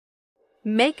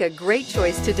Make a great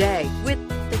choice today with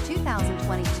the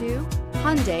 2022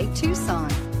 Hyundai Tucson.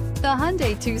 The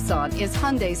Hyundai Tucson is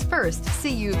Hyundai's first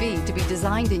CUV to be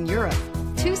designed in Europe.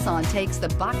 Tucson takes the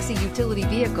boxy utility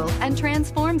vehicle and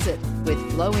transforms it. With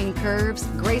flowing curves,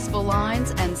 graceful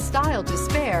lines, and style to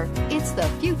spare, it's the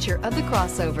future of the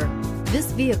crossover.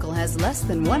 This vehicle has less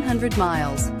than 100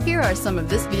 miles. Here are some of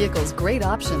this vehicle's great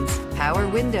options: power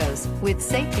windows with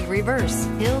safety reverse,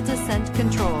 hill descent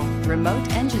control, remote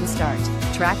engine start,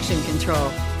 traction control,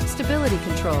 stability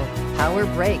control, power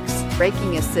brakes,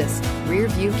 braking assist, rear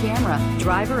view camera,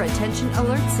 driver attention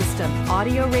alert system,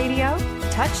 audio radio,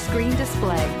 touchscreen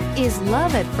display. Is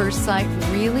love at first sight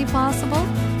really possible?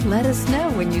 Let us know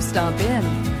when you stop in.